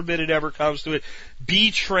God forbid it ever comes to it. Be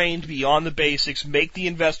trained beyond the basics. Make the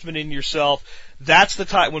investment in yourself. That's the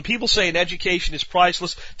type, when people say an education is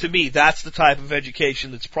priceless, to me, that's the type of education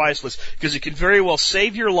that's priceless, because it can very well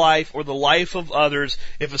save your life or the life of others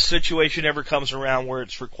if a situation ever comes around where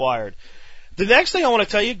it's required. The next thing I want to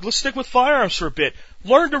tell you, let's stick with firearms for a bit.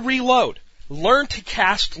 Learn to reload. Learn to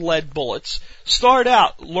cast lead bullets. Start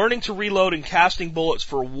out learning to reload and casting bullets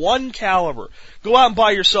for 1 caliber. Go out and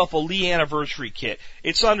buy yourself a Lee Anniversary kit.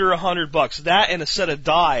 It's under $100. That and a set of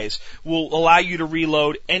dies will allow you to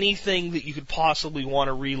reload anything that you could possibly want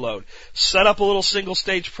to reload. Set up a little single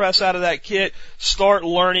stage press out of that kit. Start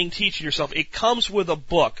learning, teaching yourself. It comes with a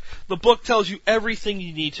book. The book tells you everything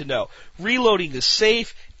you need to know. Reloading is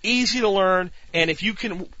safe, easy to learn, and if you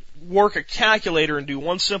can work a calculator and do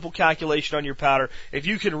one simple calculation on your powder, if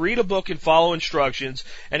you can read a book and follow instructions,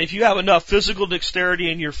 and if you have enough physical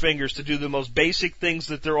dexterity in your fingers to do the most basic things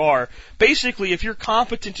that there are, basically if you're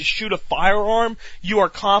competent to shoot a firearm, you are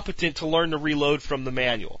competent to learn to reload from the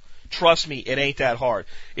manual. Trust me, it ain't that hard.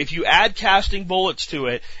 If you add casting bullets to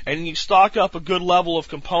it, and you stock up a good level of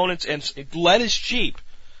components, and lead is cheap,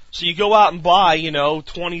 so you go out and buy,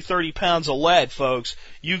 20, 30 pounds of lead, folks.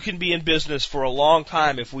 You can be in business for a long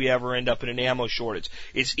time if we ever end up in an ammo shortage.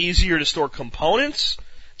 It's easier to store components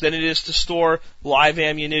than it is to store live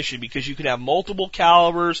ammunition, because you can have multiple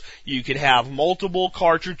calibers, you can have multiple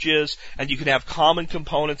cartridges, and you can have common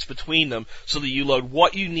components between them so that you load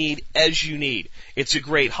what you need as you need. It's a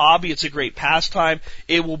great hobby. It's a great pastime.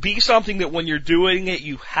 It will be something that when you're doing it,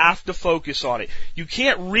 you have to focus on it. You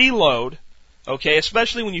can't reload, okay,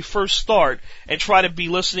 especially when you first start, and try to be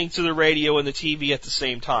listening to the radio and the TV at the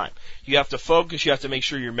same time. You have to focus, you have to make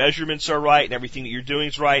sure your measurements are right and everything that you're doing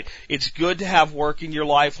is right. It's good to have work in your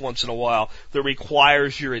life once in a while that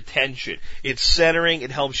requires your attention. It's centering,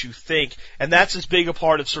 it helps you think, and that's as big a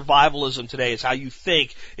part of survivalism today, is how you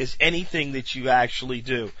think is anything that you actually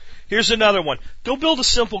do. Here's another one. Go build a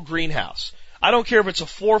simple greenhouse. I don't care if it's a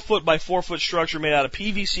 4-foot by 4-foot structure made out of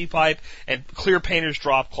PVC pipe and clear painter's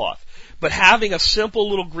drop cloth. But having a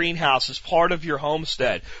simple little greenhouse as part of your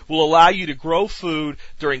homestead will allow you to grow food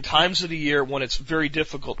during times of the year when it's very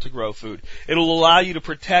difficult to grow food. It'll allow you to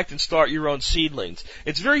protect and start your own seedlings.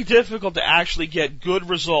 It's very difficult to actually get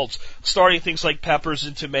good results starting things like peppers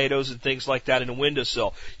and tomatoes and things like that in a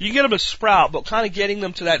windowsill. You can get them to sprout, but kind of getting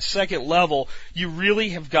them to that second level, you really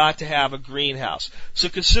have got to have a greenhouse. So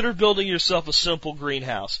consider building yourself a simple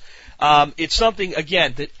greenhouse. It's something,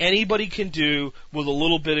 again, that anybody can do with a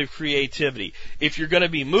little bit of creativity. If you're going to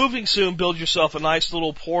be moving soon, build yourself a nice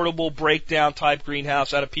little portable breakdown type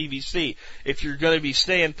greenhouse out of PVC. If you're going to be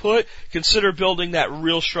staying put, consider building that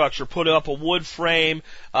real structure. Put up a wood frame.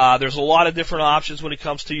 There's a lot of different options when it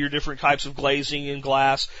comes to your different types of glazing and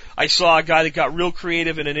glass. I saw a guy that got real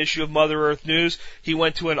creative in an issue of Mother Earth News. He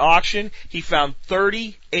went to an auction. He found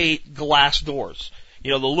 38 glass doors. You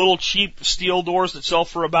know, the little cheap steel doors that sell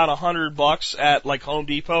for about $100 at like Home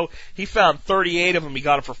Depot. He found 38 of them. He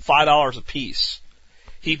got them for $5 a piece.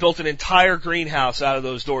 He built an entire greenhouse out of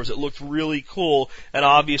those doors. It looked really cool, and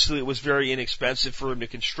obviously it was very inexpensive for him to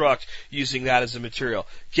construct using that as a material.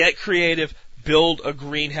 Get creative. Build a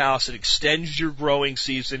greenhouse. It extends your growing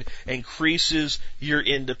season, increases your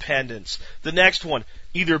independence. The next one,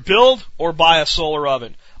 either build or buy a solar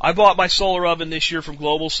oven. I bought my solar oven this year from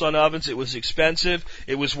Global Sun Ovens. It was expensive.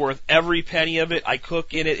 It was worth every penny of it. I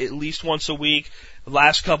cook in it at least once a week. The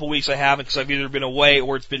last couple weeks I haven't because I've either been away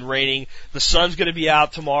or it's been raining. The sun's going to be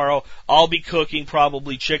out tomorrow. I'll be cooking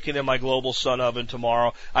probably chicken in my Global Sun Oven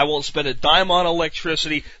tomorrow. I won't spend a dime on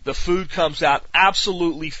electricity. The food comes out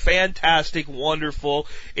absolutely fantastic, wonderful.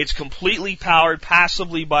 It's completely powered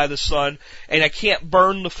passively by the sun, and I can't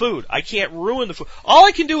burn the food. I can't ruin the food. All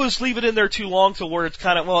I can do is leave it in there too long to where it's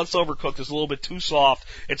kind of, well, it's overcooked. It's a little bit too soft.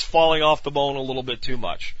 It's falling off the bone a little bit too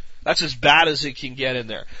much. That's as bad as it can get in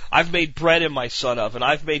there. I've made bread in my Sun Oven.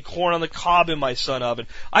 I've made corn on the cob in my Sun Oven.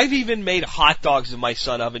 I've even made hot dogs in my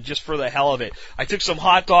Sun Oven just for the hell of it. I took some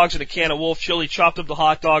hot dogs and a can of Wolf chili, chopped up the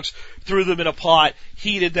hot dogs, threw them in a pot,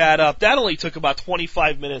 heated that up. That only took about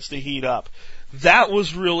 25 minutes to heat up. That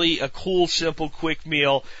was really a cool, simple, quick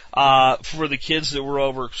meal for the kids that were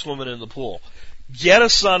over swimming in the pool. Get a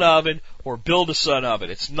Sun Oven or build a Sun Oven.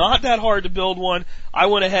 It's not that hard to build one. I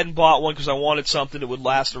went ahead and bought one because I wanted something that would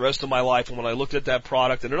last the rest of my life. And when I looked at that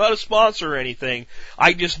product, and they're not a sponsor or anything,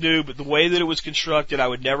 I just knew, but the way that it was constructed, I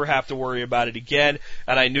would never have to worry about it again.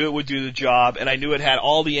 And I knew it would do the job. And I knew it had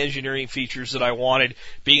all the engineering features that I wanted,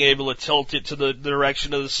 being able to tilt it to the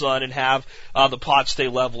direction of the sun and have the pot stay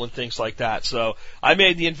level and things like that. So I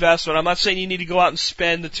made the investment. I'm not saying you need to go out and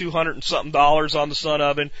spend the $200 and something on the Sun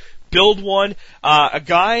Oven. Build one. A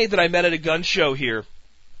guy that I met at a gun show here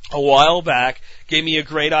a while back gave me a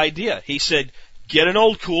great idea. He said, get an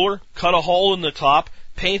old cooler, cut a hole in the top,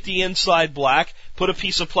 paint the inside black, put a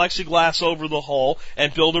piece of plexiglass over the hole,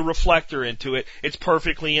 and build a reflector into it. It's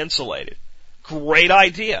perfectly insulated. Great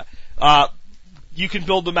idea. You can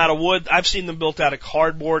build them out of wood. I've seen them built out of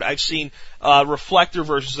cardboard. I've seen reflector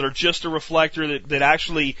versions that are just a reflector that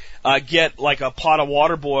actually get like a pot of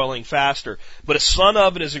water boiling faster. But a Sun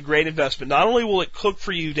Oven is a great investment. Not only will it cook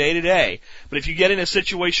for you day to day, but if you get in a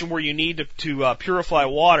situation where you need to purify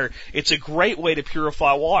water, it's a great way to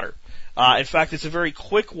purify water. In fact, it's a very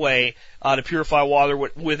quick way to purify water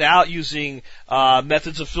without using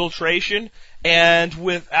methods of filtration and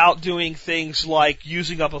without doing things like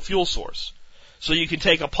using up a fuel source. So you can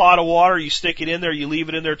take a pot of water, you stick it in there, you leave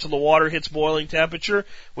it in there till the water hits boiling temperature,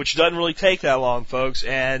 which doesn't really take that long, folks,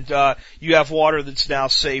 and you have water that's now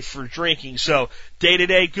safe for drinking. So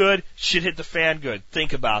day-to-day good, shit hit the fan good.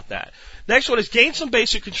 Think about that. Next one is gain some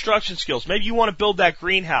basic construction skills. Maybe you want to build that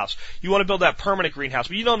greenhouse. You want to build that permanent greenhouse,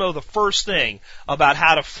 but you don't know the first thing about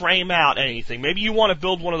how to frame out anything. Maybe you want to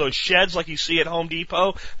build one of those sheds like you see at Home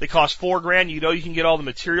Depot. They cost $4,000. You know you can get all the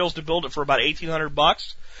materials to build it for about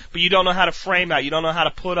 $1,800. But you don't know how to frame out, you don't know how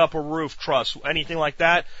to put up a roof, truss, anything like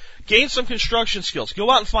that. Gain some construction skills. Go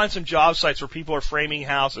out and find some job sites where people are framing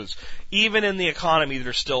houses, even in the economy that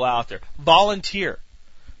are still out there. Volunteer.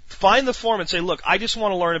 Find the foreman and say, look, I just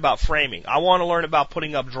want to learn about framing. I want to learn about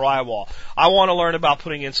putting up drywall. I want to learn about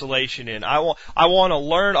putting insulation in. I want to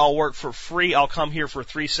learn. I'll work for free. I'll come here for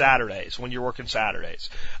 3 Saturdays when you're working Saturdays.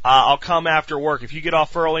 I'll come after work. If you get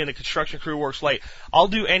off early and the construction crew works late, I'll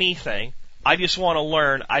do anything. I just want to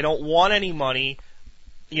learn. I don't want any money.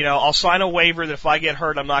 You know, I'll sign a waiver that if I get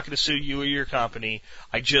hurt, I'm not going to sue you or your company.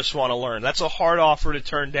 I just want to learn. That's a hard offer to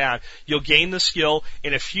turn down. You'll gain the skill.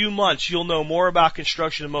 In a few months, you'll know more about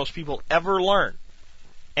construction than most people ever learn.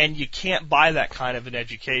 And you can't buy that kind of an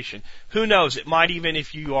education. Who knows? It might even,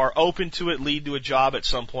 if you are open to it, lead to a job at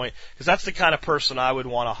some point. Because that's the kind of person I would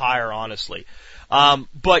want to hire, honestly.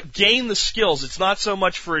 But gain the skills. It's not so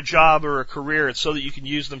much for a job or a career. It's so that you can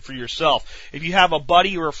use them for yourself. If you have a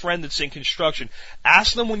buddy or a friend that's in construction,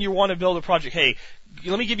 ask them when you want to build a project, hey,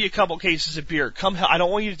 let me give you a couple cases of beer. Come, I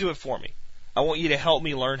don't want you to do it for me. I want you to help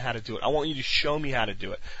me learn how to do it. I want you to show me how to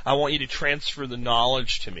do it. I want you to transfer the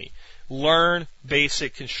knowledge to me. Learn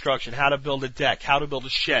basic construction, how to build a deck, how to build a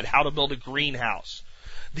shed, how to build a greenhouse.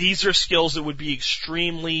 These are skills that would be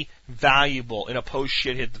extremely valuable in a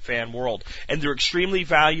post-shit-hit-the-fan world. And they're extremely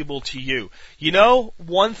valuable to you. You know,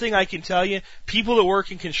 one thing I can tell you, people that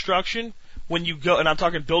work in construction, when you go, and I'm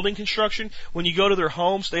talking building construction, when you go to their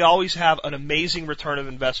homes, they always have an amazing return of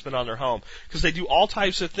investment on their home. Because they do all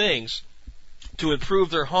types of things to improve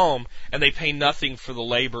their home, and they pay nothing for the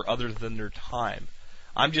labor other than their time.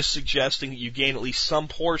 I'm just suggesting that you gain at least some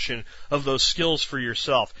portion of those skills for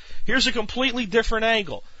yourself. Here's a completely different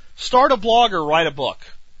angle. Start a blog or write a book.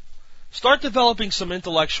 Start developing some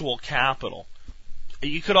intellectual capital.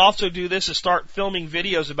 You could also do this and start filming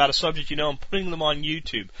videos about a subject you know and putting them on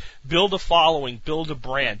YouTube. Build a following, build a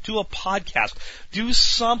brand, do a podcast. Do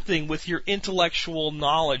something with your intellectual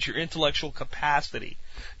knowledge, your intellectual capacity.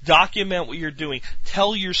 Document what you're doing.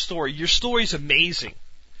 Tell your story. Your story's amazing.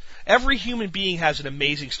 Every human being has an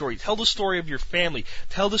amazing story. Tell the story of your family.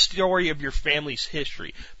 Tell the story of your family's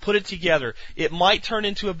history. Put it together. It might turn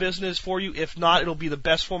into a business for you. If not, it'll be the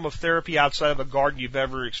best form of therapy outside of a garden you've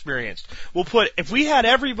ever experienced. If we had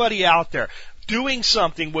everybody out there doing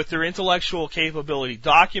something with their intellectual capability,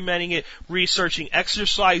 documenting it, researching,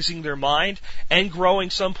 exercising their mind, and growing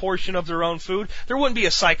some portion of their own food, there wouldn't be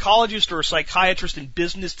a psychologist or a psychiatrist in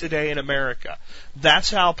business today in America.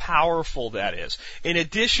 That's how powerful that is. In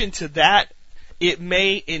addition to that, it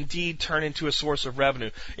may indeed turn into a source of revenue.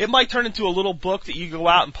 It might turn into a little book that you go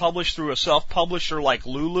out and publish through a self-publisher like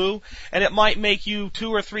Lulu, and it might make you $2,000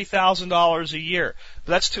 or $3,000 a year.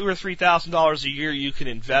 But that's $2,000 or $3,000 a year you can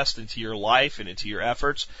invest into your life and into your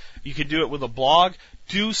efforts. You can do it with a blog.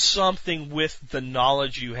 Do something with the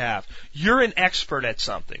knowledge you have. You're an expert at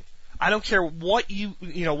something. I don't care what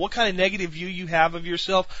what kind of negative view you have of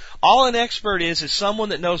yourself. All an expert is someone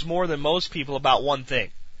that knows more than most people about one thing.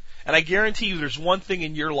 And I guarantee you there's one thing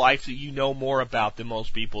in your life that you know more about than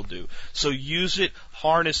most people do. So use it,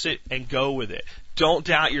 harness it, and go with it. Don't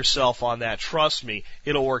doubt yourself on that. Trust me,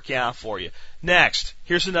 it'll work out for you. Next,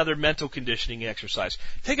 here's another mental conditioning exercise.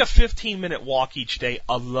 Take a 15-minute walk each day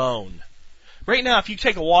alone. Right now, if you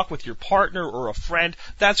take a walk with your partner or a friend,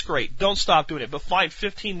 that's great. Don't stop doing it, but find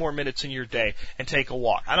 15 more minutes in your day and take a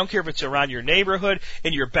walk. I don't care if it's around your neighborhood,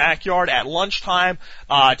 in your backyard, at lunchtime,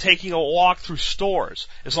 taking a walk through stores,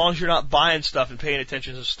 as long as you're not buying stuff and paying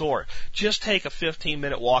attention to the store. Just take a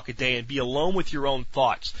 15-minute walk a day and be alone with your own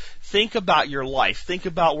thoughts. Think about your life. Think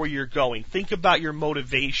about where you're going. Think about your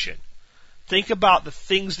motivation. Think about the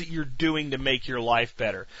things that you're doing to make your life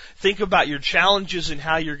better. Think about your challenges and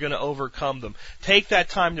how you're going to overcome them. Take that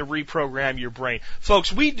time to reprogram your brain.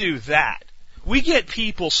 Folks, we do that. We get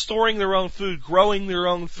people storing their own food, growing their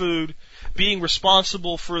own food, being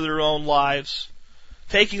responsible for their own lives,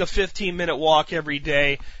 taking a 15-minute walk every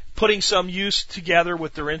day, putting some use together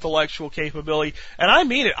with their intellectual capability. And I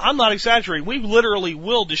mean it. I'm not exaggerating. We literally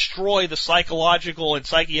will destroy the psychological and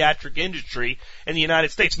psychiatric industry in the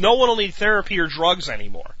United States. No one will need therapy or drugs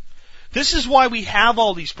anymore. This is why we have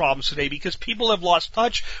all these problems today, because people have lost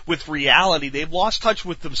touch with reality. They've lost touch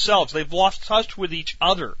with themselves. They've lost touch with each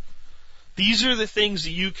other. These are the things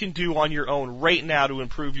that you can do on your own right now to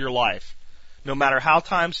improve your life. No matter how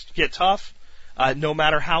times get tough, no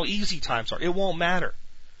matter how easy times are, it won't matter.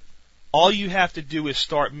 All you have to do is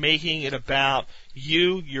start making it about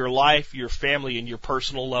you, your life, your family, and your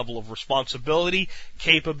personal level of responsibility,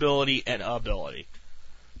 capability, and ability.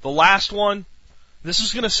 The last one, this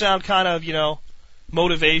is going to sound kind of,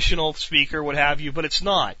 motivational speaker, what have you, but it's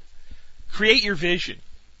not. Create your vision.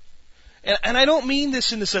 And I don't mean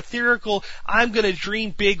this in this ethereal, I'm going to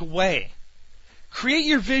dream big way. Create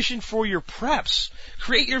your vision for your preps.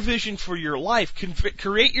 Create your vision for your life.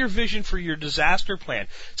 Create your vision for your disaster plan.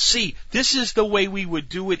 See, this is the way we would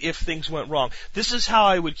do it if things went wrong. This is how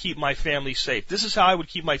I would keep my family safe. This is how I would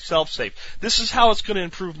keep myself safe. This is how it's going to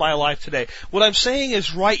improve my life today. What I'm saying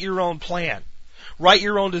is write your own plan. Write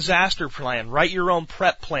your own disaster plan. Write your own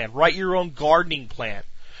prep plan. Write your own gardening plan.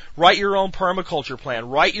 Write your own permaculture plan.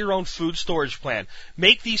 Write your own food storage plan.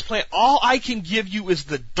 Make these plans. All I can give you is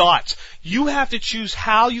the dots. You have to choose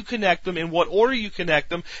how you connect them, in what order you connect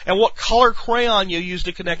them, and what color crayon you use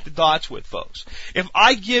to connect the dots with, folks. If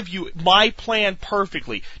I give you my plan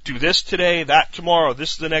perfectly, do this today, that tomorrow,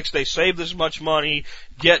 this the next day, save this much money,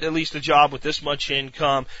 get at least a job with this much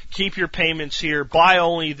income, keep your payments here, buy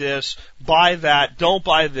only this, buy that, don't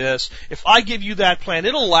buy this. If I give you that plan,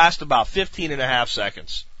 it'll last about 15 and a half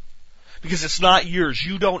seconds. Because it's not yours.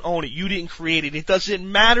 You don't own it. You didn't create it. It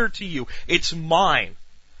doesn't matter to you. It's mine.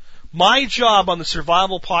 My job on the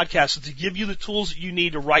Survival Podcast is to give you the tools that you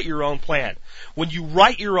need to write your own plan. When you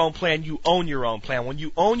write your own plan, you own your own plan. When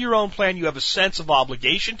you own your own plan, you have a sense of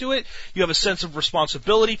obligation to it, you have a sense of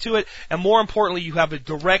responsibility to it, and more importantly, you have a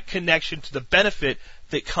direct connection to the benefit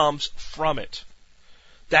that comes from it.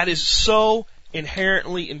 That is so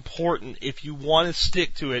inherently important if you want to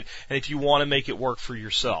stick to it and if you want to make it work for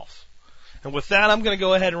yourself. And with that, I'm going to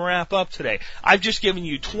go ahead and wrap up today. I've just given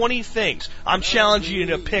you 20 things. I'm challenging you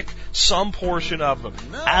to pick some portion of them.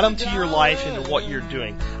 Add them to your life and to what you're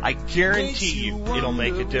doing. I guarantee you it'll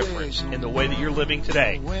make a difference in the way that you're living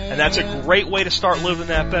today. And that's a great way to start living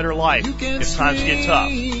that better life if times get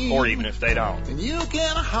tough, or even if they don't. And you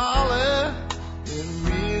can holler, it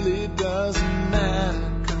really doesn't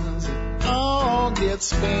matter, 'cause it all gets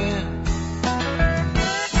spent.